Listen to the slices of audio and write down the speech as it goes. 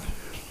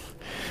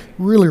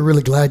Really,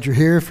 really glad you're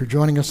here. If you're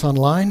joining us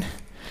online,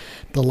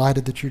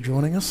 delighted that you're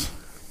joining us.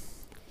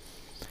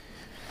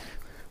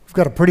 We've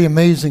got a pretty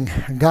amazing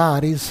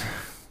God. He's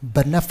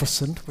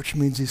beneficent, which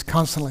means he's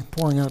constantly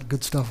pouring out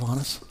good stuff on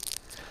us.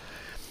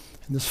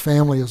 And this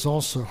family is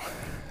also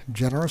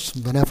generous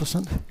and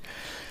beneficent.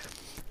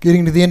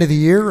 Getting to the end of the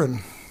year,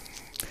 and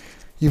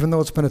even though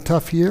it's been a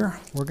tough year,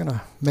 we're going to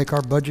make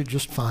our budget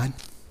just fine.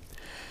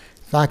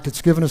 In fact,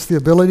 it's given us the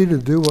ability to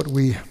do what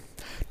we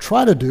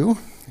try to do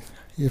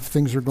if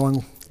things are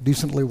going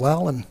decently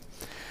well. And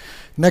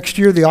next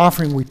year, the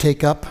offering we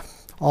take up,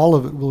 all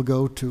of it will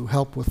go to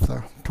help with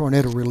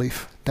tornado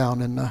relief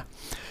down in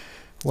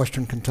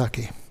western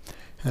Kentucky.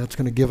 And it's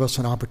going to give us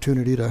an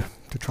opportunity to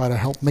try to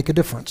help make a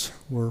difference.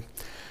 We're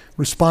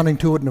responding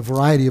to it in a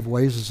variety of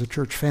ways as a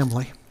church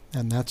family,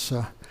 and that's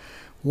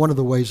one of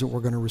the ways that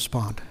we're going to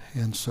respond.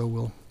 And so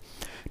we'll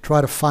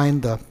try to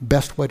find the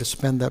best way to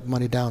spend that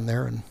money down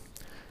there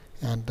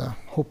and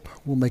hope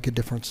we'll make a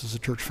difference as a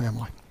church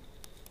family.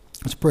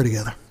 Let's pray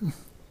together.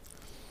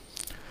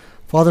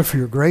 Father, for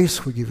your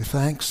grace, we give you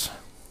thanks.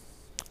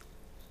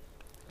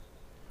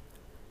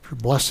 For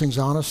blessings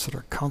on us that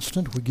are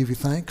constant, we give you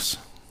thanks.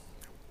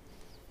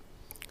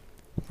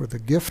 For the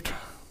gift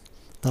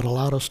that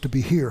allowed us to be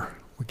here,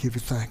 we give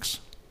you thanks.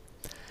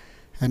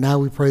 And now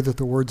we pray that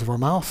the words of our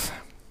mouth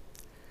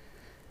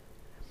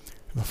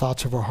and the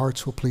thoughts of our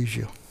hearts will please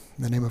you.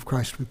 In the name of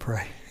Christ we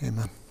pray.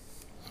 Amen.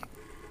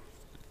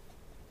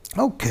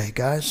 Okay,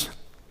 guys.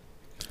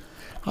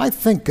 I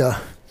think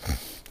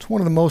it's one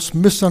of the most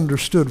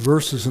misunderstood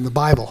verses in the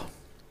Bible.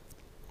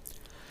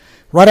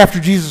 Right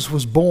after Jesus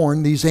was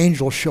born, these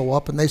angels show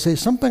up and they say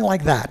something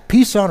like that: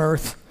 peace on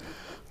earth,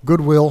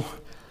 goodwill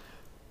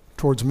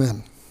towards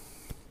men.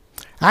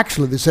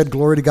 Actually, they said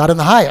glory to God in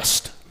the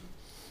highest.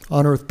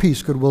 On earth,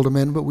 peace, goodwill to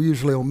men, but we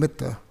usually omit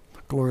the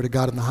glory to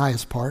God in the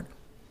highest part.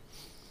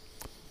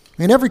 I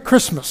mean, every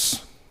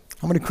Christmas,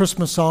 how many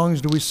Christmas songs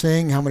do we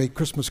sing? How many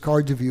Christmas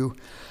cards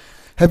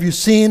have you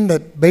seen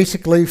that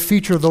basically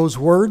feature those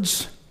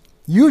words?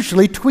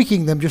 Usually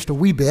tweaking them just a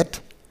wee bit.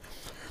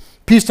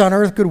 Peace on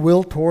earth,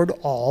 goodwill toward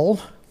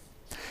all.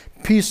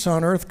 Peace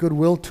on earth,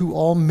 goodwill to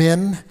all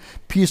men.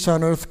 Peace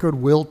on earth,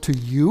 goodwill to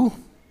you.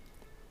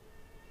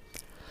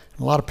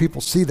 A lot of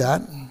people see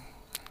that.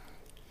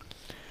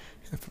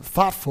 If they're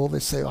thoughtful, they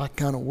say, I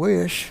kind of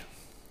wish.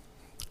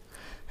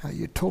 A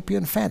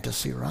utopian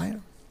fantasy, right?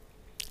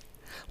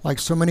 Like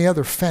so many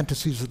other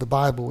fantasies of the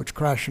Bible which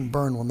crash and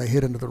burn when they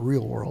hit into the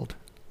real world.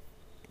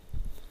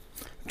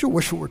 Don't you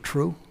wish it were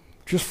true,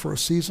 just for a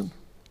season?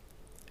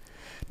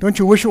 Don't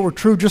you wish it were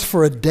true just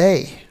for a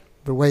day,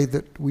 the way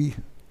that we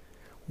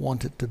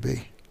want it to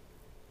be?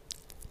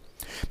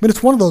 I mean,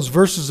 it's one of those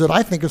verses that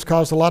I think has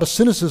caused a lot of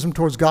cynicism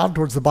towards God,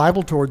 towards the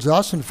Bible, towards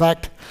us. In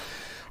fact,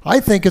 I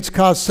think it's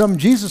caused some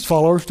Jesus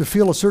followers to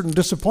feel a certain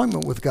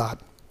disappointment with God.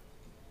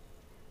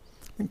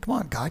 I mean, come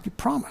on, God, you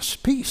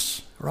promised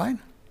peace, right?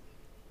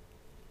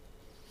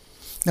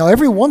 Now,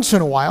 every once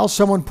in a while,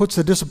 someone puts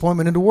the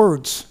disappointment into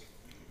words.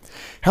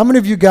 How many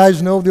of you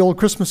guys know the old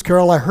Christmas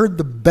carol, I heard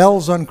the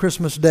bells on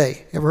Christmas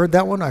Day? Ever heard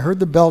that one? I heard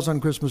the bells on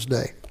Christmas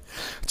Day.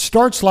 It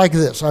starts like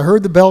this: I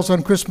heard the bells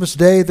on Christmas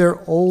Day, their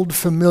old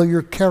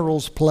familiar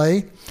carols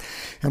play,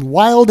 and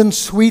wild and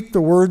sweet the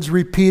words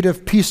repeat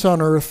of peace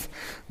on earth,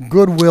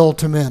 goodwill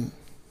to men.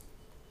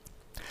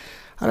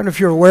 I don't know if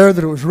you're aware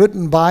that it was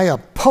written by a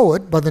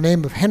poet by the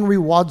name of Henry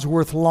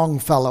Wadsworth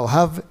Longfellow.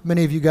 How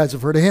many of you guys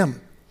have heard of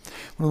him?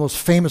 One of the most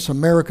famous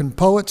American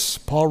poets,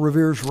 Paul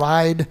Revere's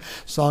Ride,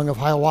 Song of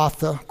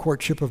Hiawatha,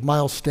 Courtship of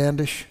Miles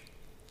Standish.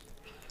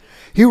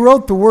 He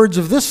wrote the words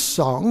of this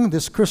song,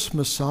 this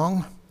Christmas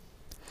song,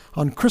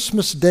 on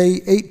Christmas Day,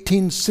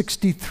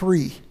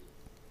 1863.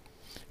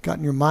 Got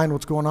in your mind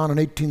what's going on in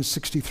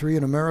 1863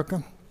 in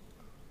America?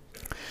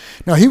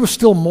 Now, he was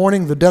still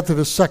mourning the death of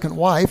his second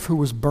wife, who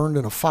was burned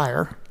in a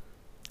fire.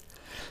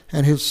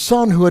 And his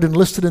son, who had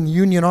enlisted in the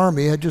Union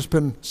Army, had just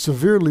been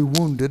severely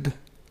wounded.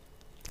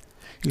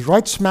 He's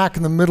right smack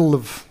in the middle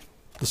of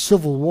the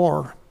Civil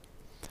War.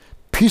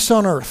 Peace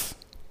on earth,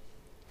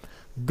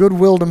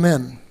 goodwill to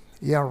men.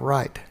 Yeah,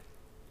 right.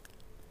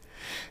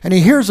 And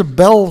he hears the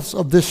bells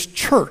of this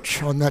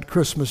church on that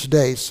Christmas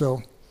day.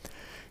 So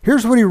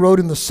here's what he wrote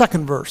in the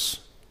second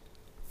verse.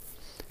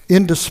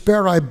 In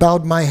despair I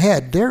bowed my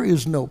head. There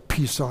is no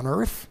peace on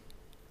earth,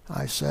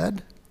 I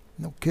said.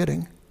 No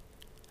kidding.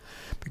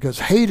 Because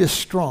hate is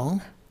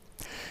strong,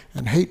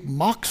 and hate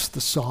mocks the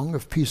song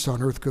of peace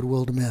on earth,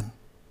 goodwill to men.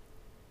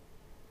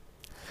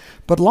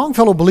 But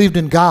Longfellow believed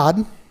in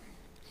God,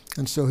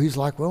 and so he's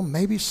like, well,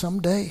 maybe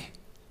someday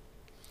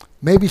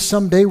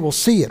we'll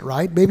see it,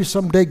 right? Maybe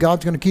someday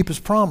God's going to keep his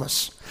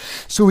promise.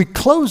 So he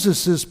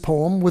closes his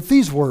poem with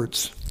these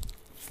words: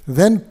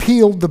 then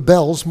pealed the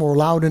bells more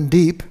loud and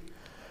deep.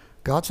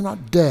 God's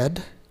not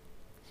dead,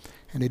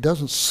 and he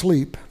doesn't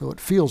sleep, though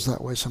it feels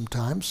that way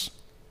sometimes.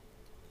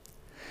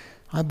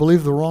 I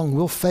believe the wrong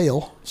will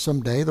fail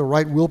someday. The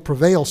right will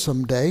prevail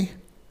someday.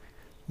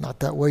 Not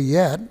that way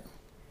yet.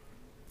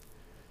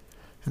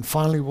 And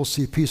finally, we'll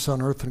see peace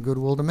on earth and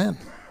goodwill to men.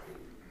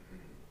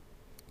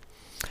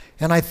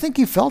 And I think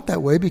he felt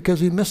that way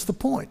because he missed the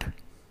point.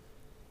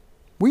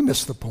 We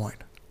missed the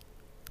point.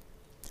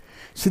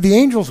 See, the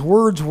angel's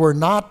words were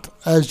not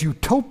as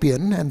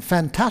utopian and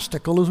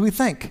fantastical as we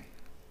think.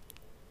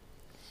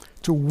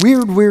 It's a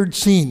weird, weird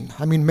scene.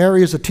 I mean,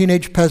 Mary is a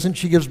teenage peasant.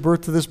 She gives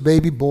birth to this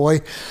baby boy,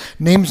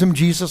 names him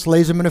Jesus,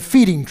 lays him in a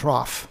feeding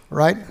trough,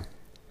 right?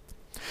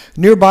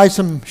 Nearby,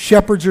 some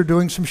shepherds are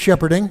doing some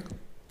shepherding.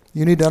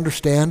 You need to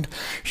understand,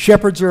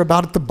 shepherds are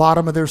about at the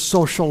bottom of their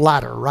social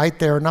ladder, right?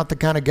 They are not the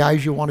kind of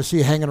guys you want to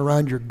see hanging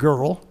around your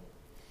girl.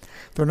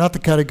 They're not the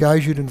kind of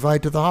guys you'd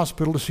invite to the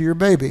hospital to see your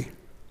baby.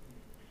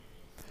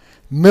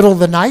 Middle of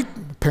the night,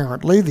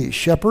 apparently, these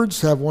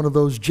shepherds have one of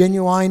those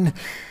genuine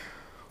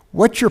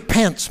wet your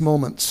pants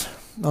moments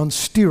on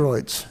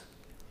steroids.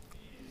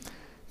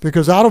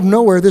 Because out of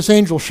nowhere, this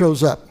angel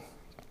shows up.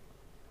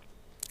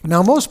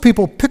 Now, most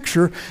people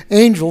picture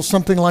angels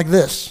something like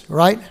this,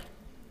 right?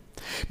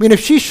 I mean, if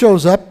she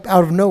shows up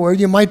out of nowhere,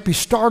 you might be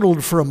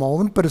startled for a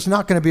moment, but it's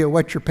not going to be a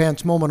wet your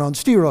pants moment on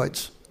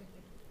steroids.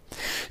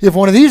 If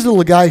one of these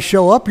little guys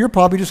show up, you're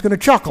probably just going to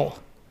chuckle,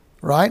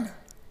 right?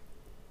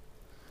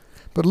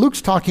 But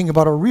Luke's talking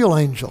about a real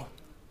angel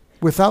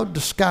without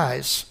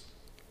disguise.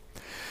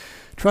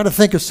 Try to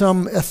think of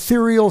some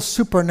ethereal,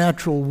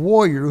 supernatural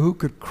warrior who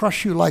could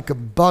crush you like a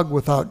bug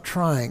without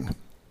trying.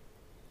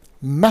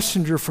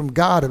 Messenger from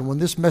God, and when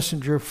this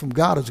messenger from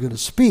God is going to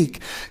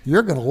speak,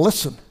 you're going to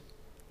listen.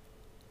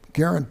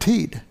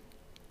 Guaranteed.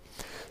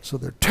 So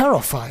they're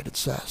terrified, it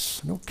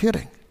says. No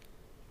kidding.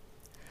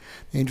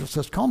 The angel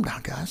says, calm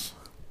down, guys.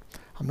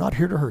 I'm not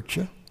here to hurt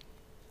you.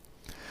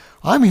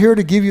 I'm here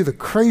to give you the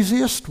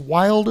craziest,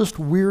 wildest,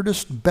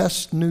 weirdest,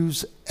 best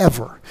news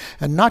ever.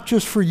 And not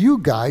just for you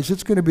guys.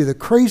 It's going to be the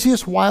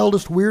craziest,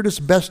 wildest,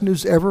 weirdest, best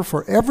news ever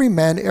for every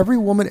man, every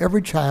woman,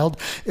 every child,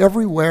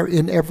 everywhere,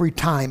 in every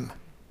time.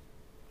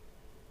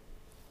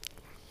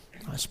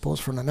 I suppose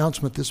for an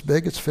announcement this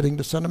big, it's fitting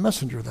to send a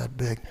messenger that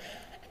big.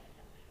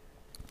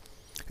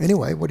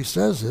 Anyway, what he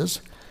says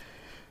is,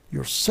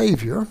 your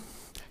Savior,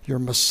 your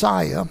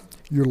Messiah,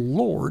 your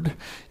Lord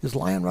is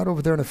lying right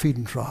over there in a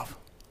feeding trough.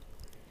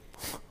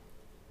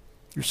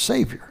 Your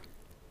Savior.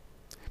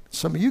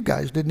 Some of you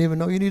guys didn't even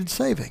know you needed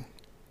saving.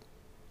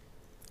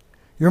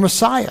 Your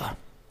Messiah,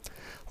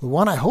 the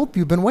one I hope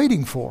you've been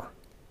waiting for.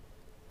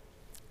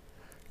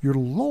 Your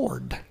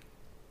Lord,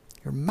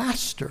 your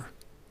Master.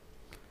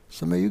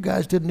 Some of you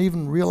guys didn't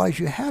even realize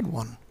you had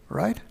one,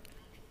 right?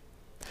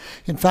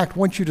 In fact,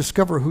 once you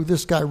discover who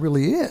this guy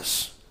really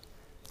is,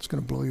 it's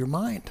going to blow your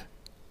mind.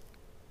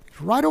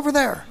 He's right over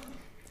there.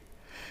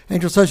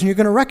 Angel says, and you're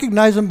going to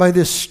recognize him by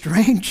this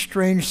strange,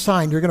 strange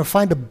sign. You're going to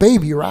find a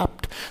baby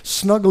wrapped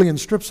snugly in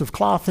strips of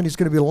cloth, and he's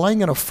going to be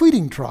laying in a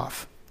feeding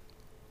trough.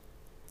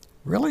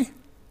 Really?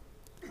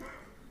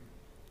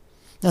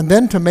 And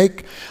then to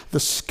make the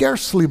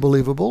scarcely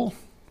believable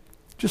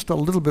just a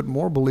little bit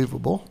more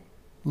believable,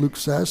 Luke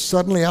says,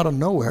 suddenly out of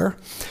nowhere,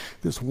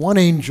 this one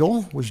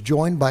angel was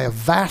joined by a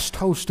vast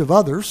host of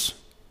others,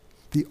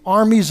 the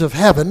armies of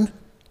heaven.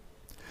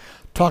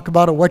 Talk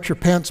about a wet your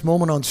pants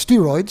moment on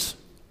steroids.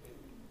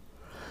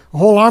 A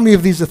whole army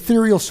of these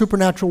ethereal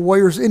supernatural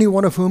warriors, any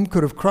one of whom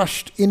could have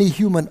crushed any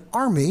human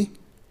army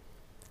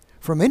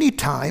from any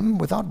time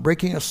without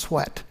breaking a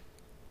sweat.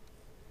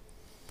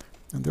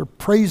 And they're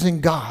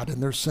praising God,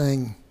 and they're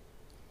saying,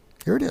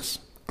 here it is,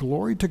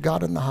 glory to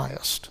God in the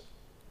highest,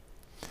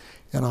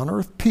 and on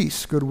earth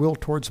peace, goodwill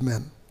towards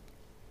men.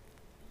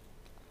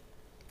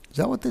 Is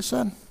that what they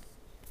said?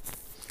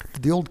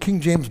 Did the old King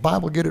James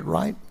Bible get it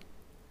right?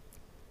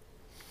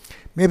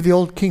 Maybe the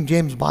old King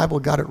James Bible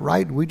got it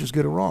right and we just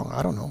get it wrong.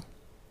 I don't know.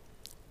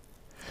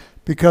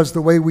 Because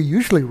the way we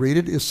usually read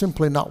it is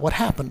simply not what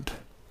happened,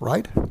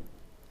 right?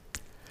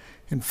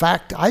 In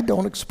fact, I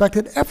don't expect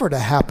it ever to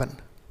happen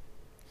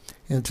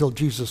until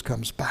Jesus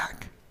comes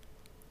back.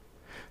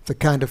 The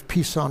kind of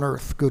peace on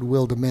earth,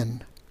 goodwill to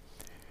men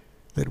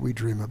that we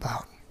dream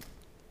about.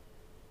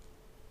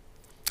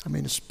 I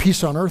mean, is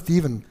peace on earth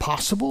even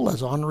possible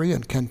as ornery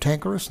and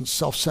cantankerous and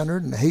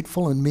self-centered and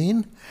hateful and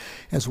mean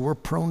as we're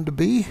prone to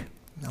be?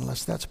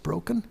 Unless that's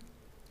broken.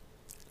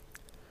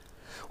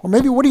 Or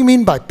maybe, what do you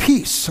mean by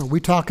peace? Are we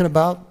talking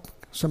about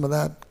some of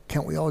that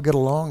can't we all get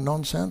along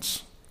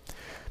nonsense?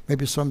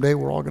 Maybe someday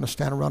we're all going to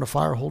stand around a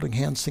fire holding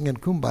hands singing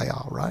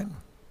Kumbaya, right?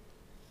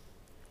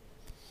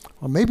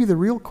 Or maybe the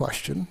real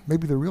question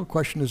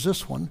is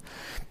this one: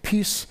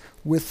 peace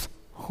with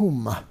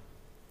whom?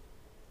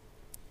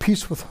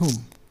 Peace with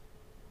whom?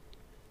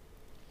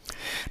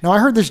 Now, I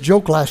heard this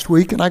joke last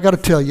week, and I got to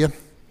tell you,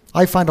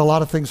 I find a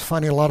lot of things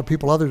funny. A lot of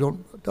people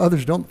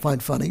others don't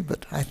find funny,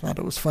 but I thought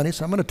it was funny,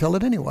 so I'm going to tell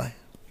it anyway.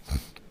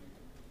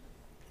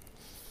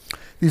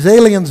 These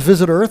aliens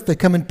visit Earth. They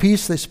come in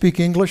peace. They speak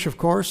English, of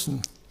course,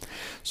 and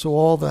so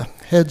all the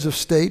heads of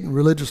state and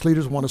religious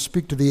leaders want to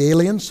speak to the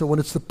aliens. So when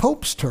it's the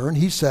Pope's turn,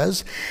 he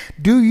says,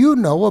 "Do you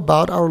know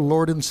about our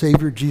Lord and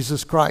Savior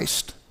Jesus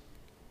Christ?"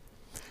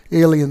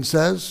 Alien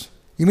says,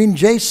 "You mean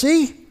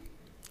JC?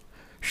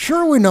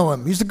 Sure we know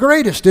him. He's the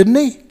greatest, isn't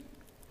he?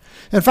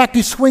 In fact,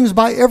 he swings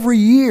by every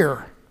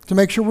year to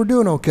make sure we're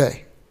doing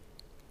okay."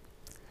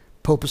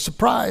 Pope is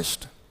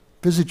surprised.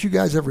 Visit you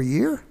guys every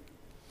year?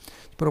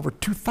 It's been over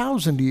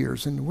 2,000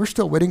 years, and we're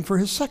still waiting for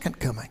his second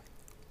coming.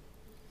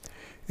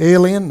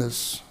 Alien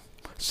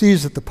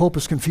sees that the Pope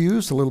is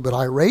confused, a little bit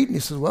irate, and he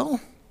says, well,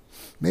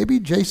 maybe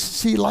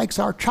JCC likes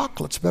our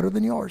chocolates better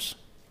than yours.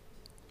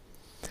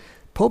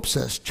 Pope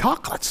says,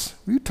 chocolates?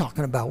 What are you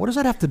talking about? What does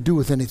that have to do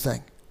with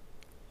anything?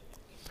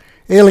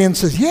 Alien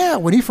says, yeah,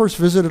 when he first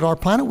visited our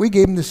planet, we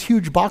gave him this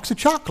huge box of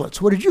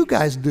chocolates. What did you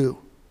guys do?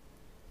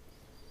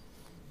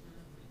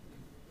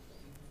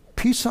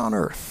 Peace on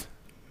earth.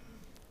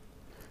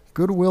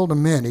 Goodwill to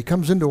men. He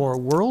comes into our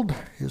world.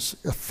 His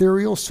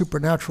ethereal,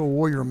 supernatural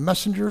warrior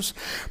messengers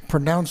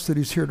pronounce that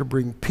he's here to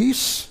bring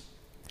peace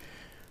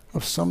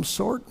of some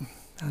sort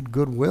and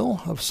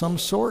goodwill of some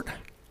sort.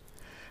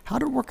 How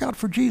did it work out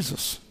for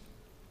Jesus?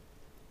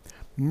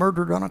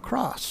 Murdered on a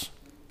cross.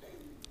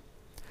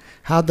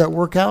 How'd that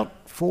work out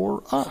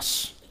for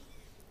us?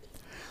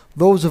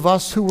 Those of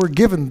us who were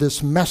given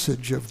this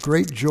message of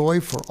great joy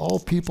for all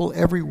people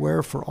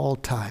everywhere for all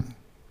time.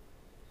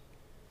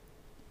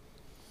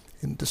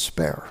 In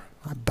despair,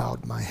 I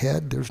bowed my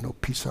head. There's no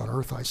peace on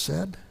earth, I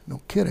said.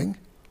 No kidding.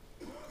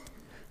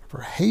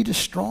 For hate is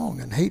strong,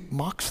 and hate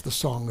mocks the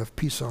song of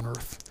peace on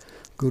earth,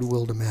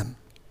 goodwill to men.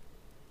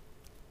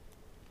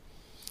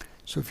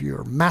 So if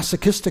you're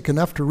masochistic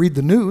enough to read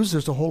the news,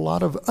 there's a whole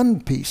lot of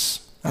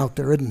unpeace out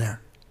there, isn't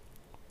there?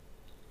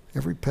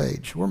 Every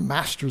page. We're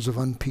masters of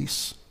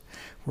unpeace.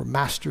 We're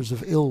masters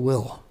of ill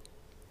will.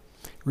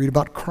 Read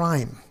about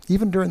crime,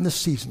 even during this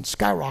season,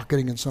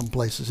 skyrocketing in some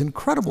places.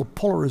 Incredible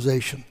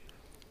polarization.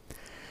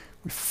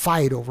 We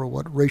fight over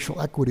what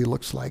racial equity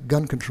looks like,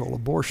 gun control,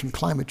 abortion,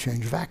 climate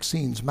change,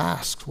 vaccines,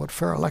 masks, what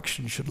fair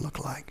elections should look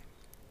like.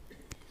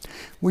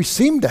 We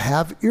seem to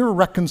have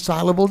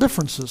irreconcilable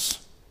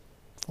differences,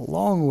 a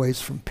long ways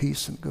from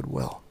peace and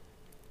goodwill.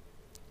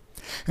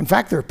 In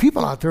fact, there are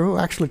people out there who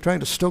are actually trying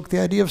to stoke the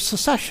idea of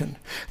secession.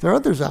 There are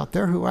others out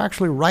there who are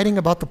actually writing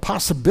about the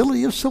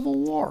possibility of civil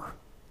war.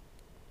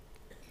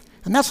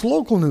 And that's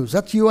local news,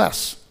 that's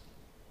U.S.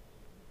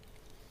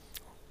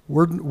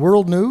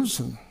 World news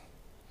and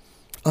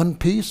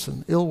unpeace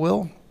and ill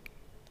will.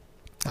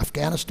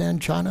 Afghanistan,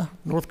 China,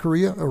 North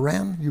Korea,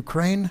 Iran,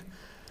 Ukraine.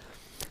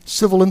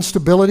 Civil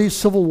instability,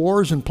 civil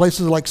wars in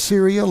places like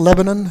Syria,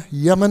 Lebanon,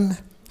 Yemen,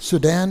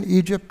 Sudan,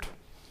 Egypt,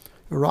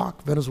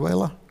 Iraq,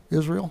 Venezuela,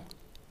 Israel.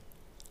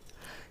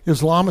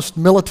 Islamist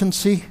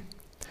militancy,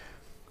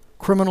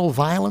 criminal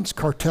violence,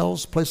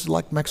 cartels, places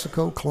like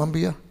Mexico,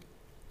 Colombia,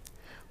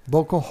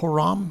 Boko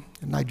Haram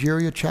in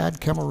Nigeria, Chad,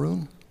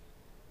 Cameroon.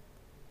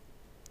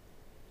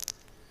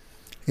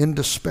 In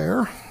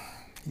despair,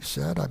 he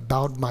said, I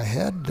bowed my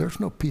head. There's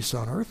no peace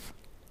on earth,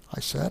 I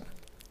said,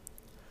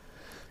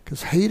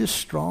 because hate is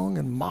strong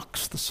and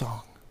mocks the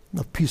song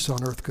of peace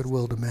on earth,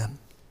 goodwill to men.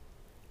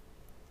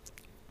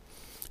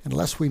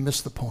 Unless we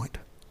miss the point.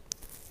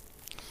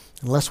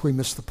 Unless we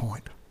miss the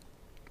point.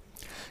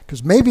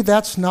 Because maybe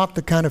that's not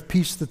the kind of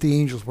peace that the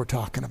angels were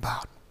talking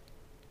about.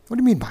 What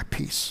do you mean by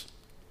peace?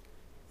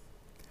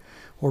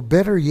 Or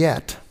better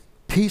yet,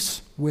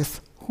 peace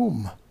with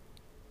whom?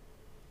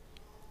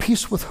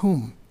 Peace with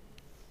whom?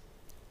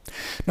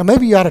 Now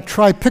maybe you ought to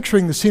try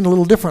picturing the scene a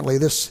little differently.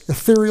 This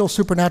ethereal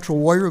supernatural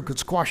warrior who could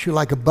squash you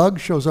like a bug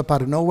shows up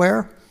out of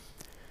nowhere.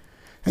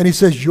 And he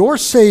says, your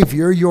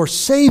Savior,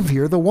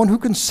 the one who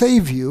can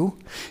save you,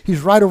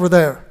 he's right over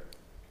there.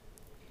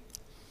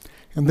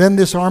 And then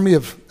this army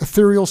of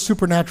ethereal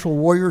supernatural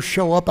warriors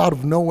show up out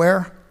of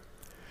nowhere.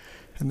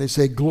 And they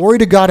say, glory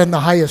to God in the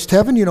highest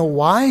heaven. You know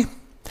why?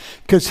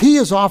 Because he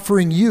is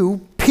offering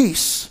you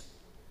peace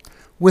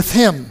with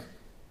him.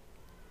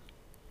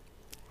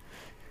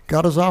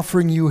 God is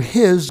offering you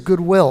his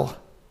goodwill.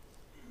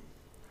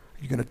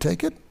 Are you going to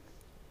take it?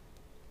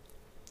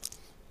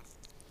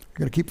 You're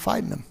going to keep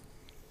fighting him.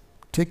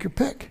 Take your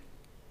pick.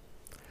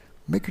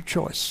 Make your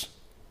choice.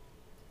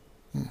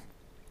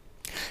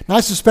 Now,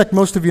 I suspect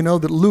most of you know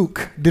that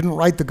Luke didn't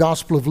write the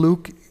Gospel of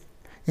Luke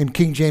in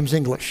King James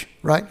English,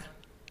 right?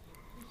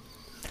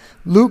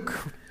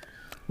 Luke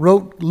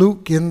wrote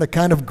Luke in the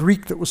kind of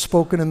Greek that was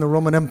spoken in the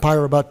Roman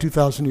Empire about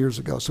 2,000 years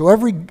ago. So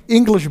every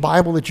English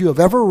Bible that you have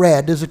ever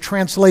read is a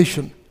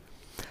translation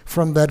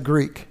from that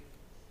Greek.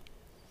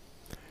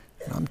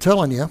 And I'm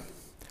telling you,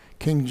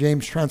 King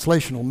James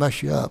translation will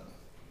mess you up.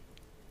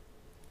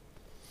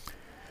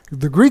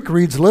 The Greek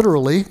reads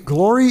literally,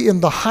 glory in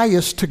the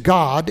highest to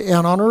God,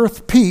 and on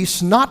earth peace,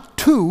 not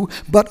to,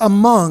 but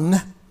among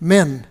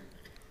men,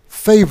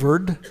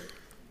 favored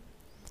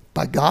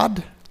by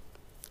God.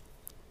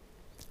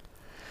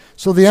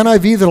 So the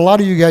NIV that a lot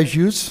of you guys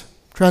use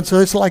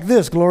translates like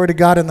this, glory to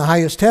God in the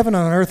highest heaven,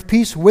 and on earth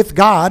peace with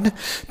God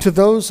to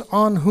those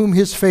on whom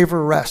his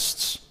favor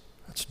rests.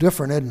 That's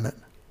different, isn't it?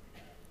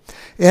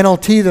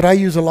 NLT that I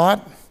use a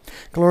lot,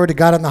 glory to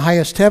God in the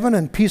highest heaven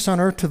and peace on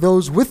earth to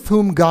those with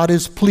whom God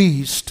is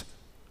pleased.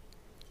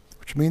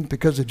 Which means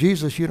because of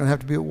Jesus, you don't have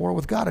to be at war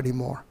with God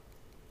anymore.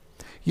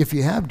 If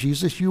you have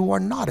Jesus, you are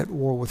not at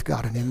war with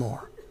God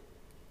anymore.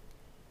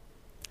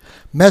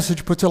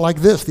 Message puts it like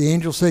this. The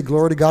angels say,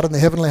 glory to God in the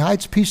heavenly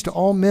heights, peace to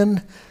all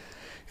men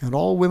and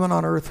all women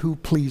on earth who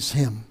please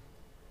him.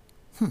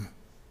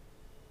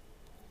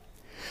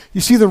 You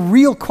see, the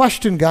real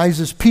question, guys,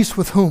 is peace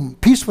with whom?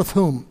 Peace with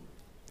whom?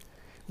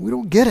 We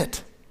don't get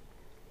it.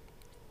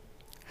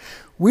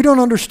 We don't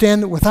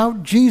understand that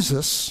without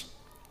Jesus,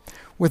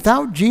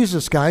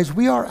 guys,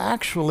 we are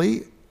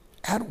actually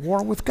at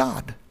war with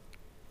God.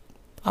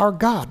 Our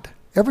God.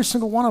 Every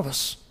single one of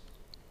us.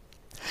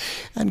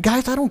 And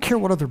guys, I don't care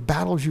what other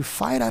battles you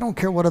fight. I don't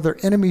care what other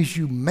enemies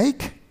you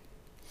make.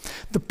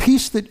 The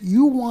peace that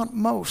you want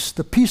most,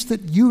 the peace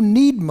that you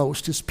need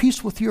most is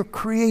peace with your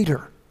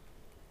Creator.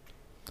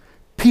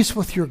 Peace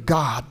with your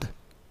God.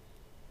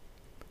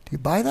 Do you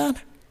buy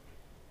that?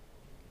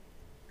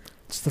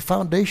 It's the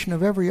foundation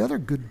of every other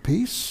good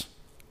peace.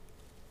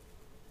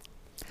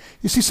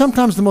 You see,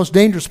 sometimes the most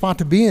dangerous spot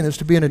to be in is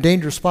to be in a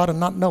dangerous spot and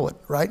not know it,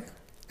 right?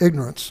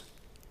 Ignorance.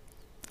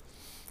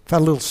 I've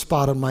had a little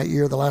spot on my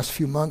ear the last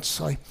few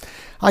months.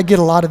 I get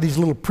a lot of these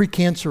little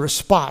precancerous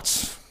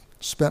spots.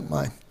 Spent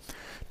my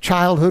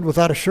childhood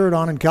without a shirt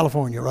on in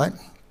California, right?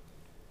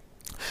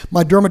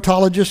 My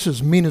dermatologist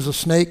is mean as a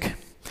snake.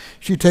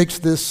 She takes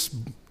this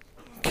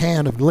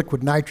can of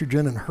liquid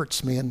nitrogen and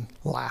hurts me and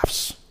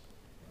laughs.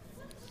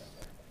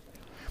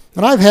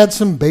 And I've had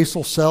some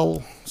basal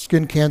cell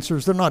skin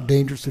cancers. They're not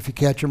dangerous if you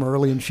catch them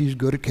early, and she's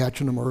good at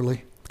catching them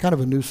early. Kind of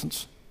a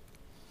nuisance.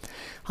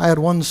 I had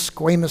one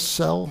squamous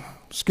cell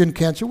skin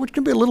cancer, which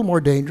can be a little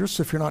more dangerous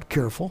if you're not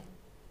careful.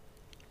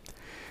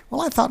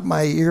 Well, I thought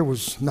my ear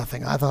was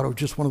nothing. I thought it was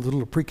just one of the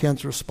little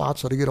precancerous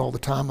spots that I get all the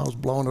time. I was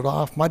blowing it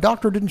off. My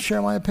doctor didn't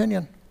share my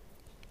opinion.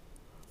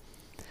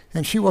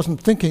 And she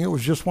wasn't thinking it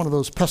was just one of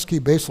those pesky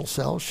basal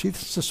cells. She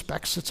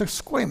suspects it's a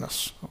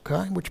squamous,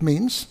 okay, which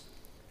means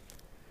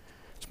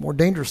it's more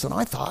dangerous than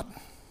I thought.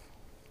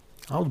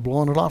 I was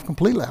blowing it off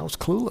completely. I was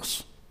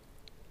clueless.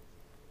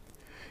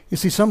 You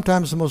see,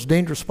 sometimes the most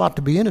dangerous spot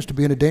to be in is to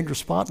be in a dangerous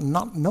spot and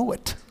not know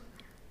it.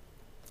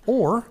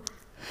 Or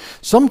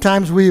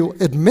sometimes we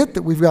admit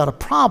that we've got a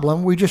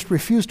problem, we just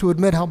refuse to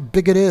admit how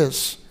big it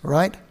is,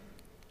 right?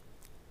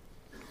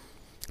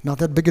 Not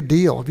that big a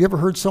deal. Have you ever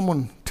heard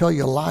someone tell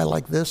you a lie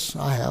like this?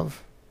 I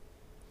have.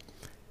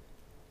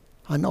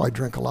 I know I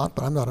drink a lot,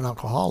 but I'm not an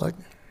alcoholic.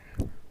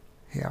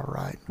 Yeah,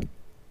 right.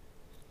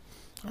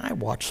 I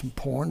watch some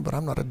porn, but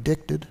I'm not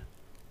addicted.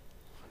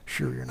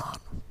 Sure you're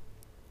not.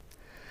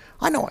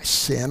 I know I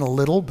sin a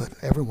little, but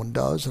everyone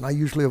does, and I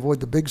usually avoid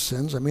the big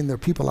sins. I mean, there are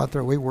people out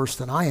there way worse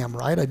than I am,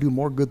 right? I do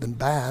more good than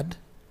bad.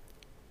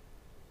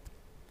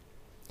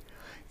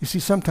 You see,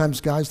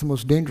 sometimes, guys, the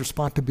most dangerous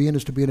spot to be in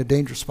is to be in a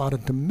dangerous spot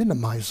and to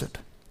minimize it.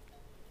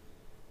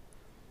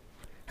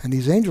 And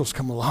these angels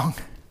come along,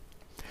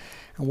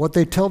 and what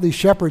they tell these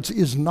shepherds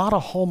is not a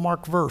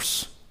hallmark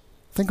verse.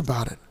 Think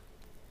about it.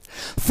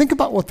 Think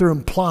about what they're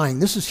implying.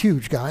 This is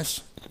huge,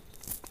 guys.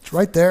 It's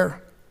right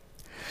there.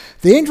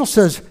 The angel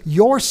says,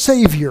 your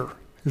Savior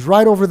is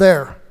right over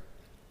there.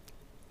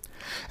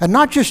 And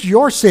not just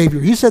your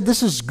Savior. He said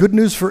this is good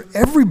news for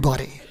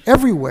everybody,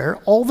 everywhere,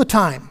 all the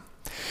time.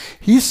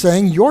 He's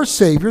saying your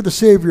Savior, the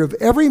Savior of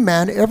every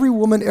man, every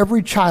woman,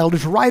 every child,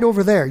 is right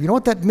over there. You know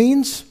what that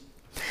means?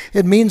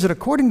 It means that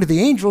according to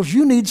the angels,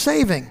 you need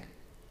saving.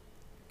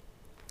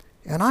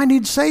 And I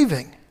need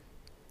saving.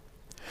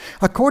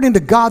 According to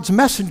God's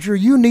messenger,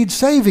 you need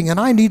saving, and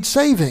I need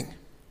saving.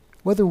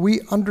 Whether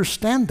we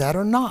understand that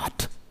or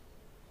not.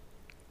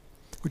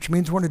 Which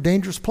means we're in a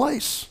dangerous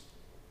place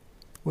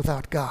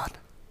without God.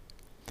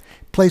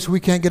 Place we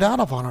can't get out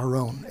of on our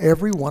own.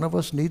 Every one of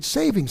us needs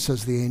saving,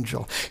 says the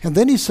angel. And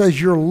then he says,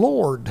 your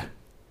Lord,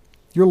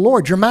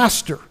 your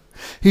master,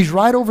 he's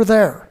right over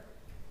there.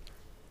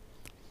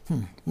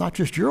 Not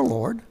just your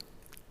Lord.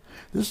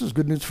 This is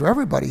good news for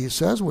everybody, he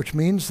says, which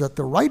means that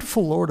the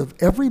rightful Lord of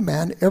every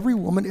man, every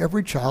woman,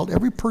 every child,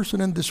 every person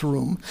in this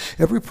room,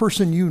 every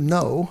person you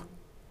know,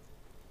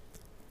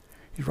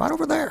 he's right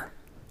over there.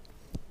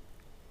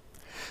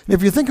 And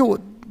if you think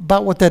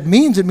about what that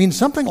means, it means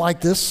something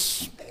like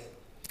this.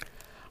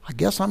 I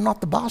guess I'm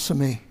not the boss of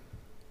me.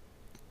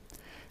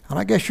 And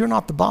I guess you're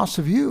not the boss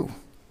of you.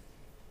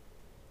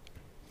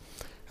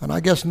 And I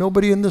guess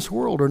nobody in this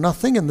world or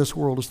nothing in this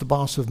world is the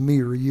boss of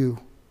me or you.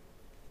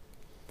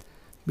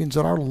 It means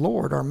that our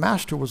Lord, our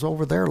Master, was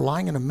over there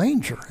lying in a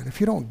manger. And if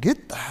you don't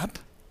get that,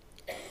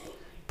 it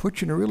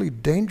puts you in a really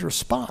dangerous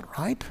spot,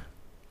 right?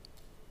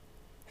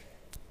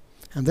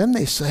 And then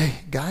they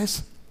say,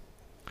 guys,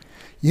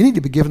 you need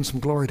to be giving some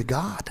glory to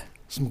God.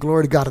 Some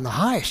glory to God in the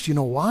highest. You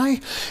know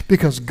why?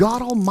 Because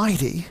God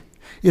Almighty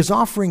is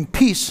offering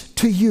peace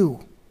to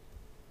you.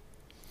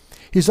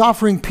 He's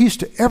offering peace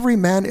to every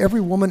man,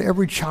 every woman,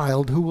 every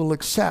child who will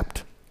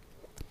accept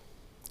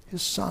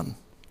his Son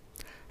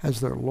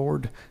as their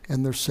Lord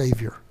and their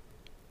Savior.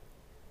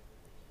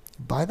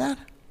 Buy that?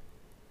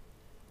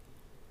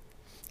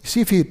 You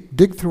see, if you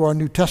dig through our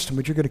New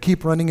Testament, you're going to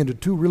keep running into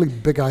two really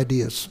big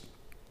ideas.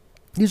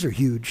 These are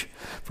huge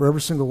for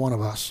every single one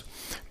of us.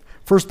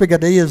 First big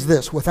idea is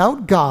this.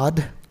 Without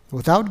God,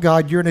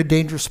 you're in a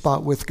dangerous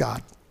spot with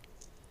God.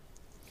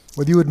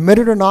 Whether you admit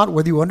it or not,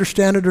 whether you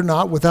understand it or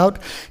not, without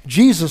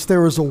Jesus,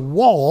 there is a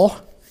wall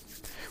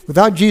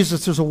Without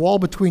Jesus, there's a wall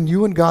between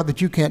you and God that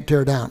you can't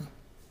tear down.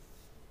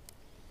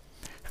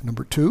 And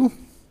number two,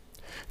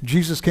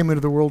 Jesus came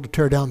into the world to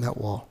tear down that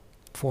wall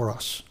for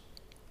us.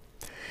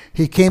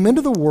 He came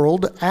into the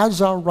world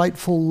as our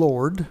rightful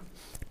Lord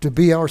to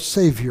be our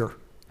Savior,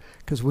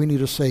 because we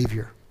need a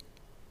Savior.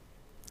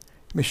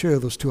 Let me show you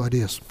those two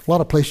ideas. A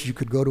lot of places you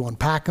could go to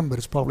unpack them, but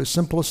it's probably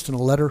simplest in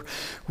a letter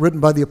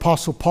written by the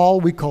Apostle Paul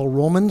we call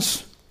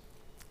Romans.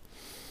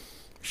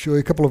 Show you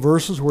a couple of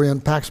verses where he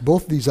unpacks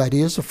both of these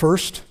ideas. The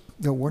first,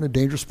 we're in a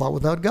dangerous spot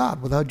without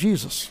God, without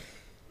Jesus.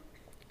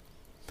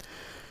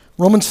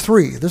 Romans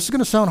 3. This is going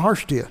to sound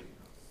harsh to you,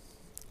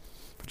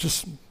 but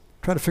just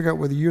try to figure out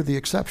whether you're the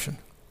exception.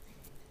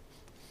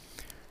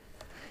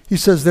 He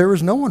says, there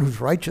is no one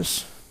who's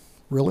righteous,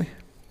 really.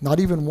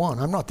 Not even one.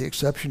 I'm not the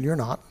exception. You're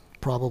not,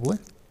 probably.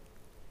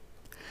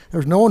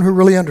 There's no one who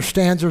really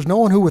understands. There's no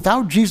one who,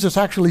 without Jesus,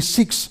 actually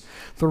seeks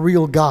the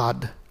real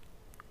God.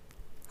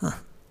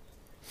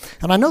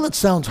 And I know that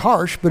sounds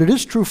harsh, but it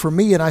is true for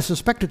me, and I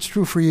suspect it's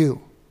true for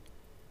you.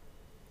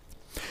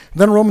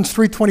 Then Romans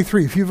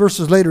 3:23, a few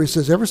verses later, he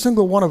says, every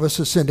single one of us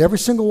has sinned. Every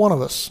single one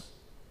of us.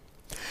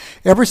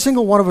 Every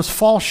single one of us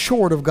falls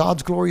short of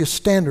God's glorious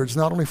standards,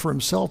 not only for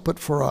himself, but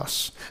for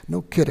us.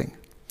 No kidding.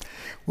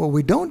 What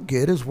we don't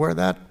get is where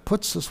that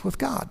puts us with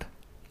God.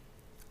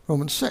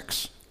 Romans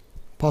 6.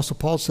 Apostle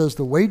Paul says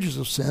the wages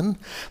of sin,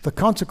 the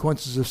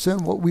consequences of sin,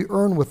 what we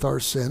earn with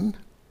our sin,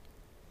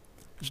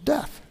 is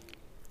death.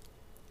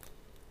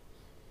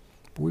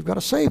 But we've got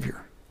a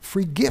Savior.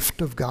 Free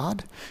gift of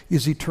God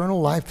is eternal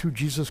life through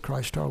Jesus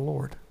Christ our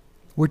Lord.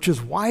 Which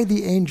is why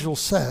the angel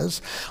says,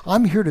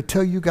 I'm here to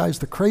tell you guys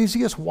the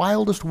craziest,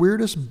 wildest,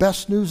 weirdest,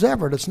 best news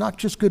ever. And it's not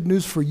just good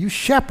news for you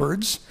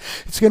shepherds.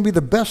 It's going to be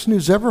the best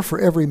news ever for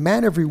every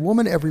man, every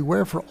woman,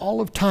 everywhere, for all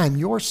of time.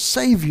 Your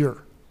Savior,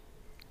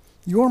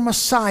 your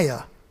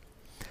Messiah,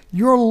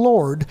 your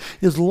Lord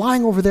is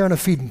lying over there in a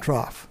feeding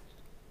trough.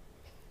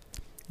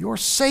 Your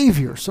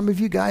Savior. Some of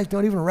you guys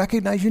don't even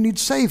recognize you need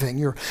saving.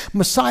 Your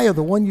Messiah,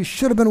 the one you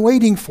should have been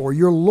waiting for.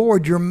 Your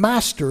Lord, your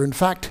Master. In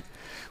fact,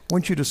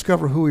 once you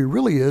discover who he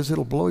really is,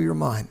 it'll blow your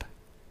mind.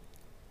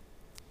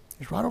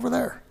 He's right over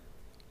there.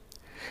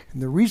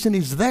 And the reason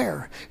he's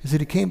there is that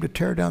he came to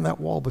tear down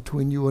that wall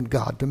between you and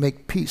God, to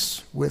make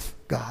peace with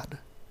God.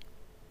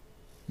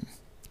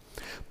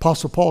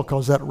 Apostle Paul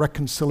calls that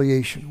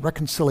reconciliation.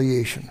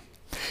 Reconciliation.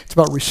 It's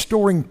about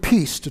restoring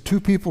peace to two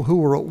people who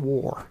were at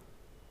war.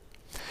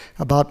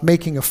 About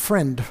making a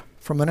friend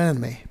from an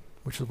enemy,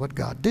 which is what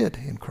God did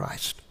in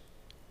Christ.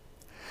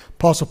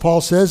 Apostle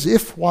Paul says,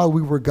 if while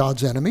we were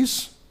God's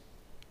enemies,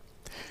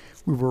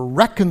 we were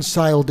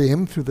reconciled to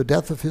him through the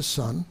death of his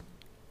Son,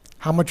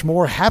 how much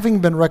more, having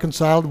been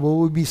reconciled,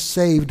 will we be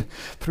saved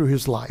through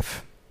his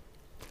life?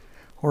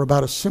 Or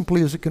about as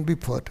simply as it can be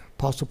put,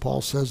 Apostle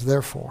Paul says,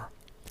 therefore,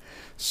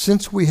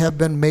 since we have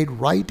been made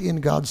right in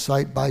God's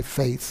sight by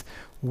faith,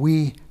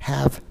 we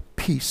have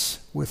peace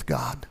with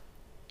God.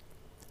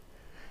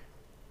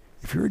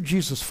 If you're a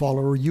Jesus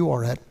follower, you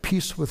are at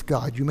peace with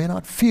God. You may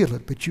not feel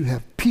it, but you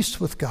have peace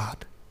with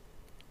God.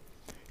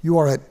 You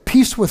are at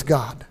peace with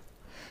God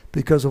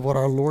because of what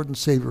our Lord and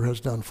Savior has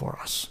done for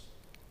us.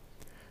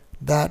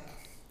 That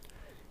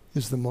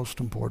is the most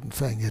important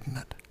thing, isn't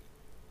it?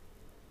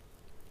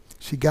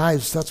 See,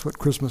 guys, that's what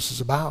Christmas is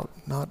about,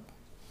 not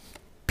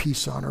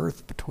peace on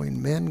earth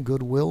between men,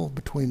 goodwill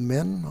between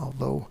men,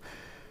 although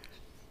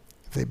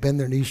if they bend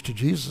their knees to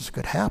Jesus, it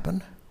could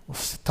happen. We'll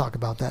talk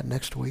about that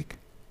next week.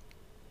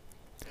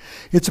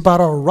 It's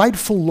about our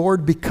rightful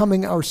Lord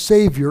becoming our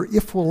Savior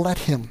if we'll let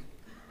him.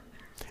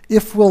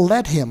 If we'll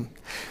let him,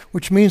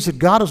 which means that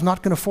God is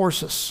not going to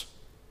force us.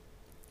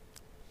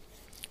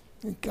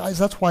 Guys,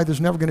 that's why there's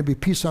never going to be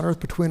peace on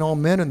earth between all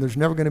men, and there's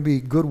never going to be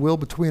goodwill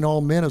between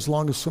all men as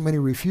long as so many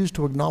refuse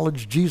to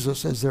acknowledge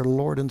Jesus as their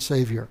Lord and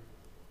Savior.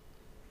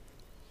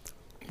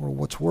 Or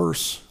what's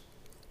worse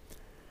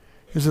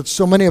is that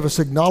so many of us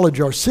acknowledge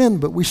our sin,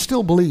 but we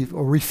still believe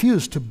or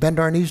refuse to bend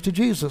our knees to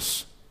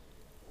Jesus.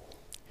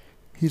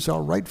 He's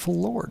our rightful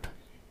Lord.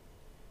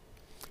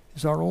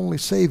 He's our only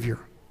Savior.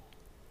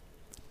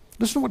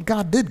 Listen to what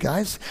God did,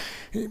 guys.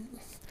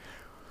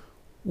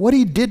 What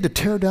he did to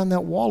tear down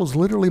that wall is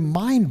literally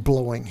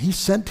mind-blowing. He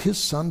sent his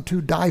Son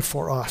to die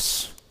for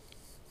us.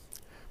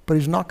 But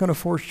he's not going to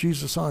force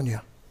Jesus on you.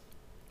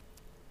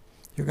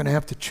 You're going to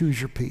have to choose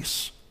your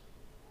peace.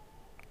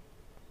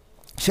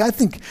 See, I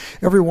think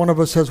every one of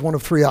us has one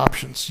of three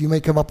options. You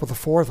may come up with a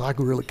fourth. I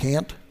really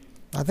can't.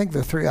 I think there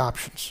are three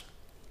options.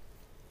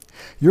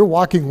 You're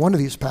walking one of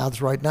these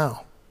paths right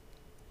now.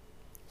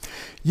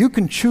 You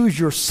can choose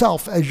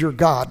yourself as your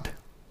God.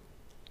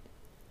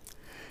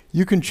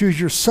 You can choose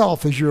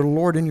yourself as your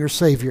Lord and your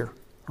Savior,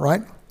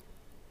 right?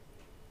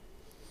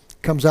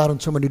 Comes out in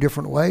so many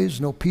different ways.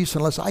 No peace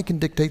unless I can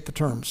dictate the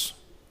terms.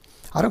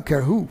 I don't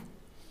care who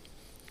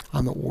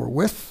I'm at war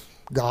with,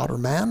 God or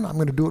man. I'm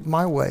going to do it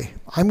my way.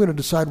 I'm going to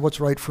decide what's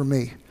right for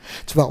me.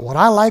 It's about what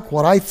I like,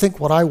 what I think,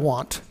 what I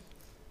want.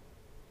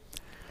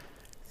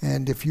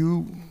 And if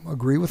you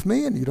agree with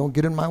me and you don't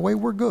get in my way,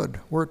 we're good.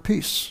 We're at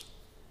peace.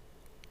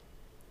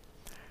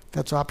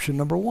 That's option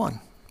number one.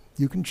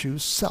 you can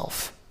choose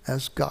self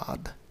as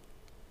God.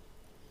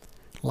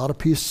 A lot of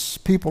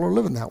people are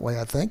living that way,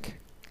 I think.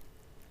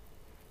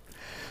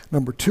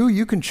 Number 2,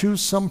 you can choose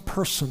some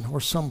person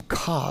or some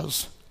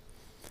cause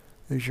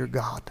as your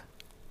God.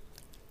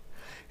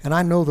 And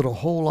I know that a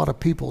whole lot of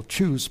people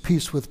choose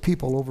peace with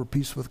people over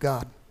peace with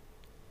God.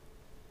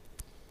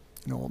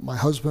 You know, what my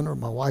husband or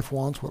my wife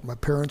wants, what my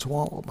parents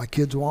want, what my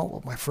kids want,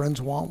 what my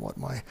friends want, what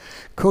my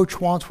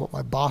coach wants, what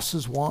my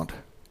bosses want.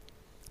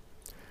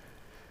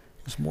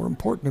 It's more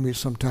important to me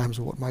sometimes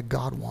than what my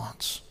God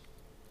wants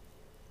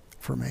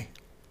for me.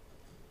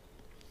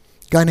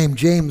 A guy named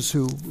James,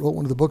 who wrote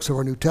one of the books of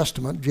our New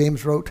Testament,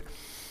 James wrote,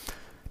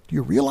 "Do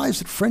you realize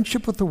that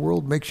friendship with the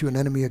world makes you an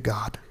enemy of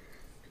God?"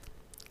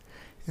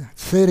 Yeah,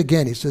 say it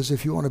again. He says,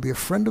 if you want to be a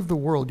friend of the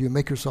world, you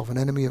make yourself an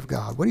enemy of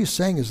God. What he's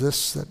saying is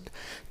this, that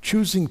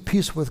choosing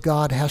peace with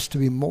God has to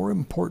be more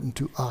important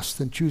to us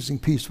than choosing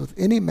peace with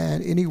any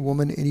man, any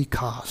woman, any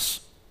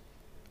cause.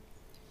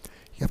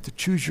 You have to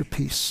choose your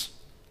peace.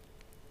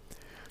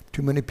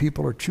 Too many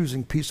people are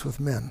choosing peace with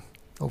men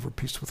over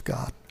peace with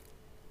God.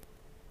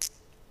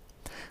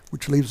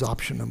 Which leaves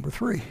option number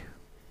 3.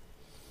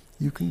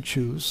 You can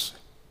choose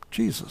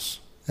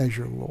Jesus as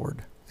your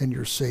Lord and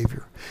your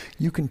Savior.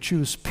 You can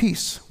choose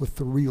peace with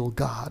the real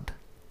God.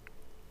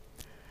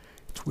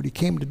 It's what he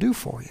came to do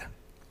for you.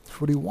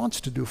 It's what he wants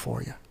to do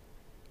for you.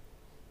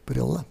 But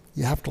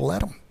you have to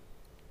let him.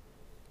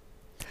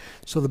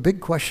 So the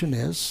big question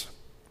is,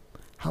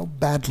 how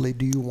badly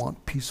do you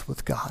want peace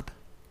with God?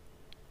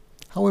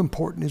 How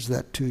important is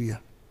that to you?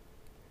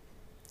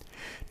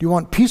 Do you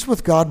want peace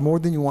with God more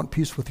than you want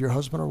peace with your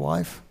husband or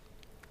wife?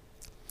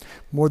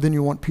 More than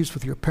you want peace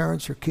with your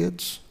parents or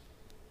kids?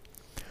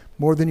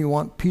 More than you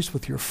want peace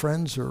with your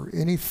friends or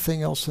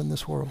anything else in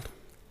this world?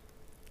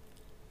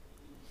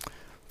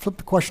 Flip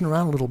the question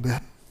around a little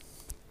bit.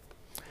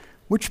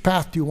 Which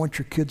path do you want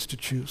your kids to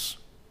choose?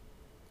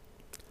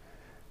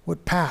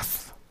 What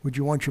path would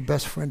you want your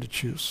best friend to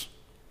choose?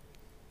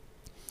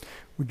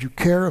 Would you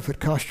care if it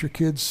cost your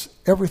kids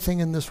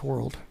everything in this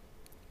world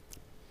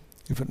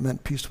if it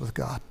meant peace with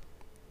God?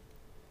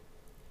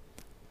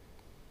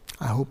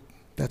 I hope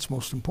that's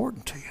most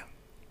important to you,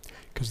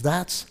 because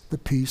that's the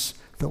peace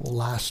that will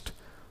last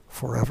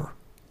forever.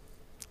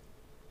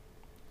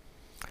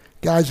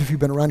 Guys, if you've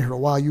been around here a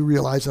while, you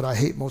realize that I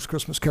hate most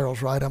Christmas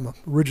carols, right? I'm an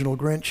original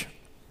Grinch.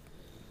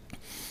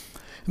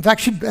 In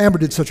fact, Amber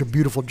did such a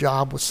beautiful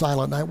job with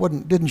Silent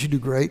Night. Didn't she do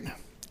great?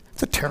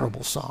 It's a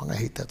terrible song. I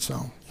hate that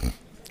song.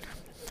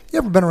 You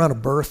ever been around a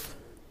birth?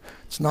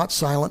 It's not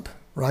silent,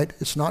 right?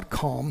 It's not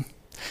calm,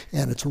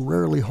 and it's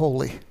rarely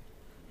holy.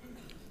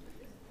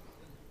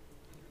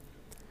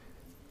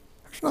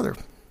 There's another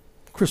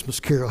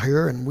Christmas carol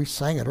here, and we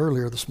sang it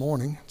earlier this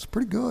morning. It's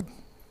pretty good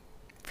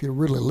if you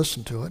really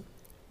listen to it.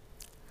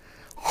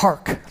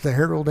 Hark, the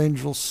herald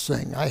angels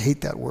sing. I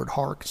hate that word,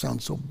 hark. It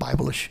sounds so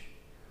Biblish.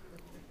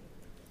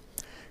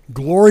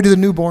 Glory to the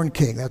newborn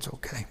King. That's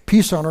okay.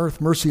 Peace on earth,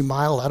 mercy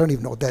mild. I don't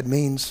even know what that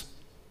means.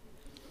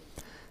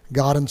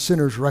 God and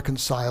sinners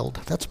reconciled.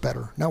 That's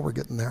better. Now we're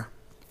getting there.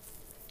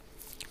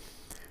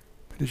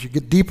 But as you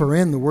get deeper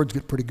in, the words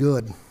get pretty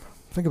good.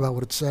 Think about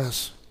what it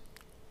says.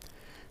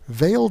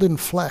 Veiled in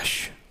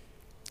flesh,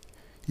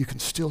 you can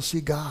still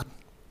see God.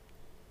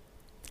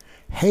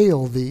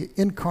 Hail the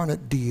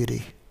incarnate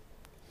deity,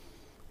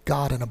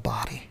 God in a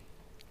body.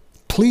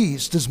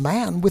 Pleased as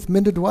man with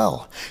men to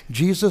dwell,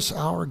 Jesus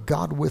our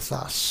God with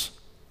us.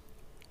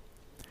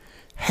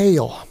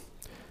 Hail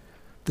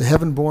the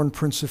heaven-born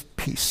Prince of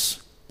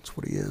Peace. That's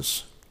what he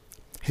is.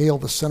 Hail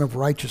the Son of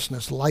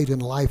Righteousness, light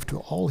and life to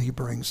all he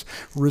brings,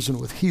 risen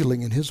with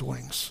healing in his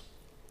wings.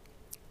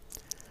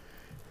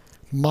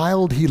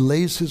 Mild he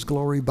lays his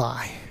glory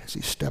by as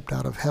he stepped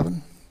out of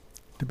heaven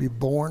to be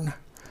born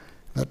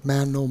that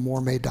man no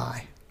more may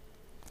die.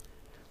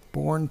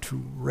 Born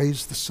to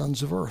raise the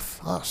sons of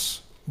earth,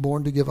 us.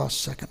 Born to give us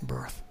second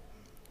birth.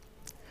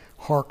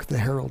 Hark the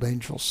herald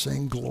angels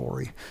sing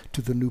glory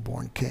to the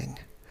newborn King.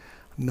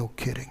 No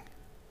kidding.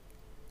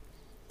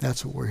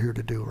 That's what we're here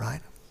to do,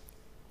 right?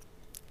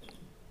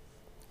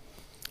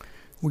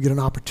 We get an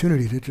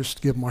opportunity to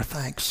just give them our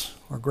thanks,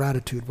 our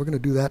gratitude. We're going to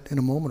do that in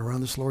a moment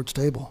around this Lord's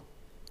table.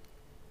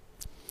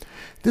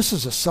 This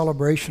is a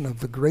celebration of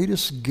the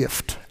greatest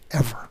gift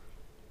ever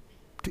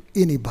to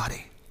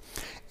anybody.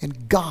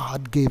 And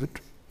God gave it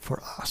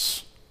for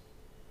us.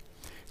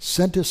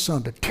 Sent his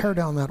Son to tear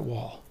down that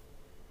wall.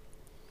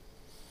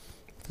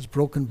 With his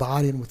broken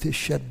body and with his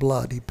shed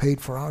blood, he paid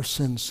for our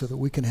sins so that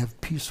we can have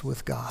peace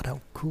with God.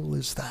 How cool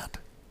is that?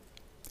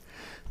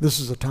 This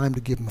is a time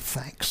to give him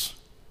thanks.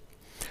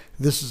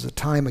 This is a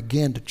time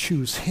again to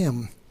choose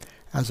him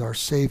as our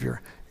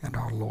Savior and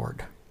our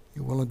Lord.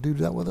 You willing to do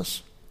that with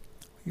us?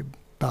 You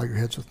bow your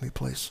heads with me,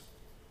 please.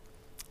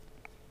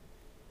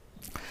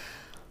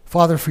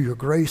 Father, for your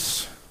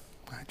grace,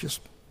 it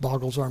just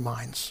boggles our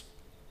minds.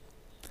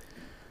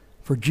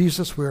 For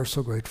Jesus, we are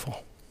so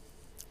grateful.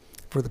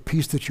 For the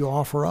peace that you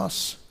offer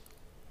us,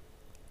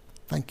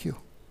 thank you.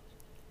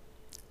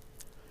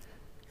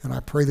 And I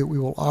pray that we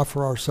will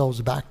offer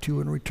ourselves back to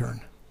you in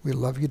return. We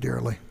love you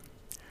dearly.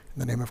 In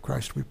the name of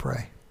Christ we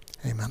pray.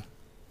 Amen.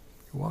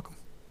 You're welcome.